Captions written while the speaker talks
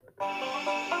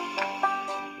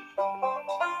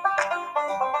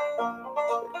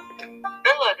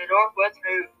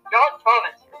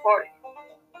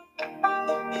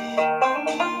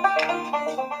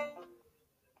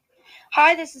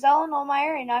Hi, this is Ellen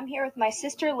Olmeyer, and I'm here with my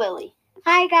sister Lily.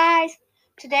 Hi, guys.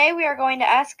 Today we are going to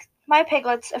ask my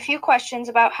piglets a few questions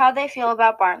about how they feel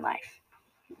about barn life.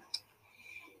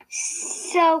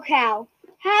 So, Cal,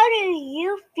 how do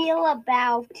you feel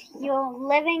about your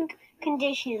living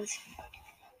conditions?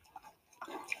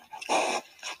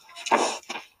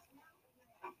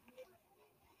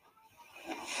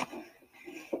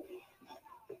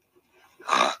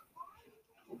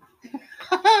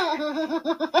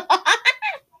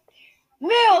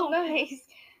 No, nice.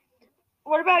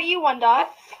 What about you, One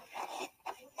Dot?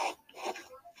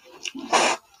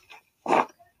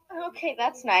 Okay,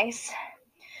 that's nice.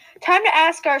 Time to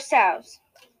ask ourselves.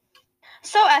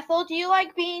 So, Ethel, do you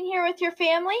like being here with your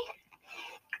family?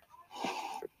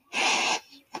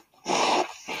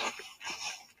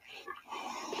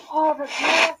 Oh, that's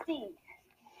nasty.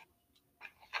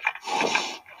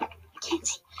 Can't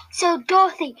see. So,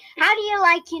 Dorothy, how do you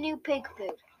like your new pig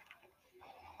food?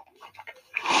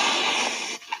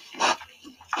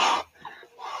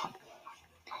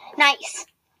 Nice.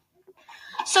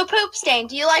 So, Poop Stain,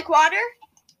 do you like water?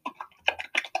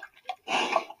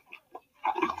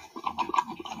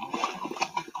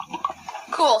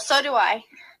 Cool, so do I.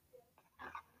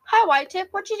 Hi, White Tip,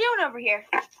 what you doing over here?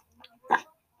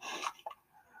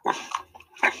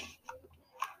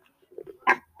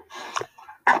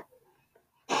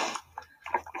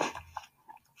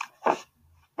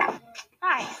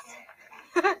 Nice.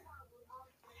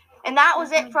 And that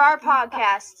was it for our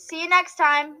podcast. See you next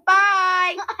time.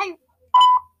 Bye.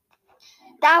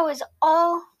 That was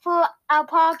all for our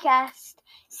podcast.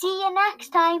 See you next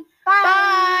time. Bye.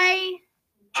 Bye.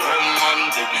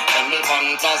 Romantic, tell me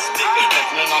fantastic.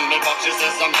 Let me on me box, she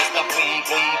says I'm Mr. Boom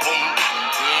Boom Boom.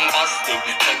 Bombastic,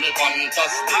 tell me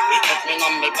fantastic. Let me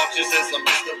on me box, she says I'm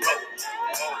Mr.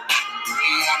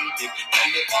 Romantic, tell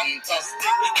me fantastic.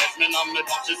 Let me on me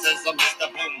box, she says I'm Mr.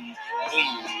 Boom Boom.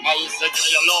 I say, girl,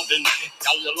 you're loving,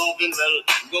 well,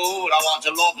 good. I want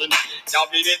your loving. Y'all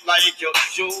beat it like you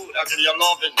should. I give you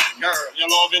loving, girl, you're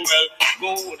loving well,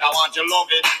 good. I want your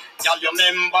loving. Y'all, you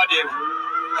remember the.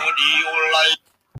 Who do you like?